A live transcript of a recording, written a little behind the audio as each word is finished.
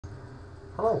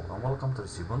Hello and welcome to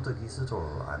this Ubuntu Geese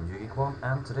tutorial. I'm Yugi1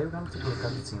 and today we're going to take a look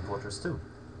at Team Fortress 2.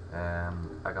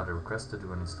 I got a request to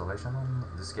do an installation on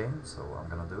this game, so I'm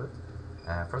gonna do it.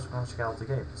 First we're gonna check out the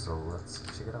game, so let's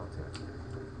check it out here.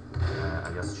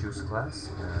 I just choose class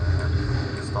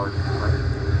and start play.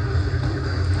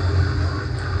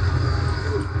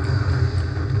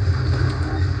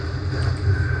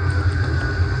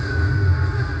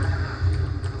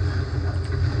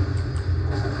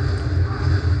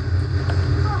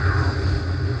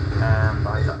 And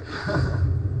I died.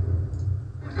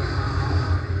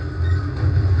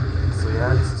 So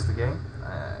yeah, this is the game.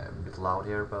 A bit loud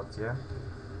here, but yeah.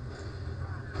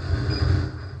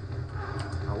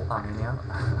 Oh, Armenia.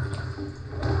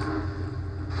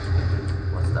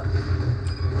 What's that?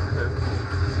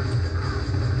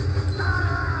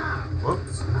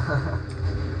 Whoops. I'm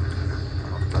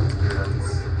not glad to hear that.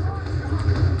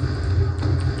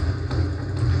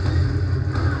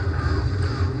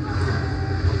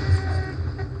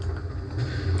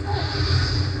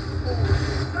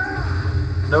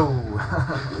 No!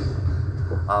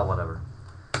 Whatever.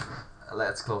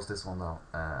 Let's close this one down.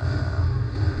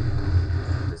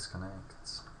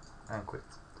 Disconnect and quit.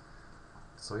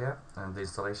 So yeah, and the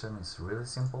installation is really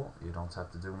simple. You don't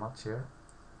have to do much here.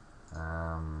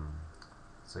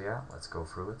 So yeah, let's go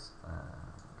through it.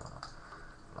 Gonna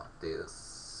like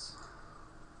this.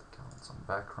 Take out some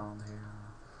background here.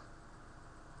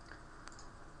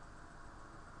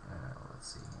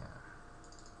 Let's see here.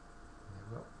 There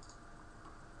we go.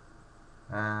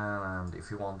 And if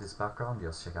you want this background,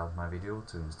 just check out my video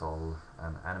to install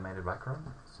an animated background.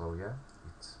 So yeah,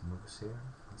 it moves here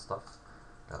and stuff.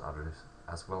 Got others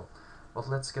as well. But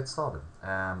let's get started.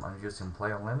 I'm using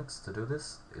Play on Linux to do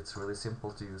this. It's really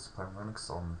simple to use Play on Linux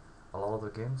on a lot of the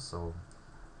games, so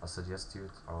I suggest you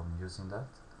on using that.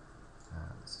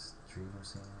 This is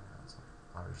streams here and some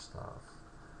other stuff.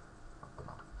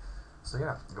 So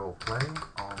yeah, go Play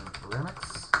on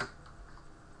Linux.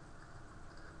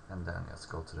 And then let's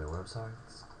go to the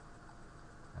website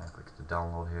and click to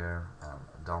download here and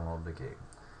download the game.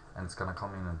 And it's gonna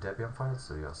come in a Debian file,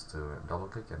 so just to double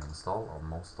click and install on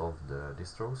most of the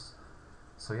distros.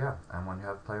 So yeah, and when you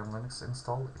have Play on Linux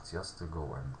installed, it's just to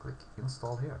go and click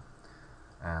install here.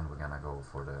 And we're gonna go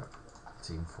for the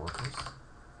Team Fortress.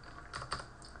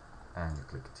 And you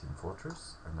click Team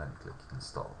Fortress and then you click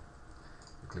install.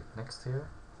 You click next here.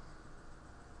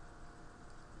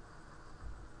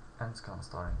 And it's gonna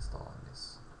start installing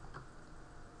this.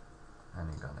 And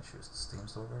you're gonna choose the Steam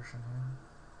Store version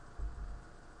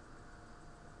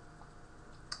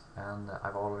here. And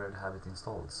I've already have it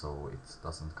installed, so it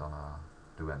doesn't gonna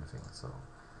do anything. So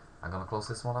I'm gonna close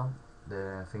this one up.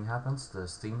 The thing happens, the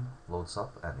Steam loads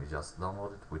up and you just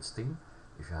download it with Steam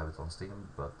if you have it on Steam,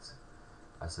 but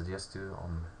I suggest you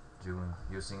on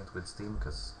using it with Steam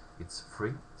because it's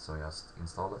free, so just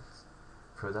install it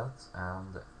through that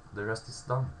and the rest is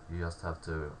done. You just have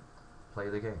to play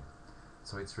the game.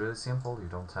 So it's really simple, you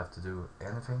don't have to do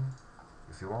anything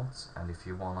if you want. And if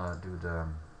you wanna do the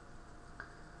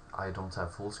I don't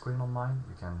have full screen on mine,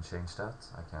 you can change that.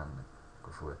 I can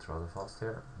go through it rather fast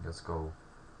here. Just go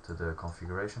to the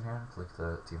configuration here, click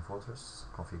the Team Fortress,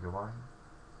 configure wine.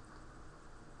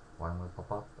 Wine will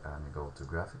pop up and you go to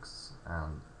graphics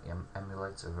and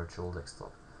emulates a virtual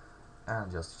desktop and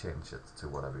just change it to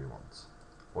whatever you want.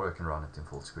 Or you can run it in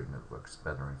full screen, it works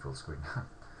better in full screen.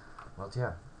 But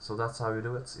yeah, so that's how you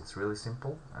do it. It's really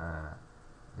simple.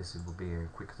 This will be a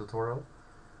quick tutorial.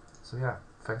 So yeah,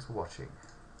 thanks for watching.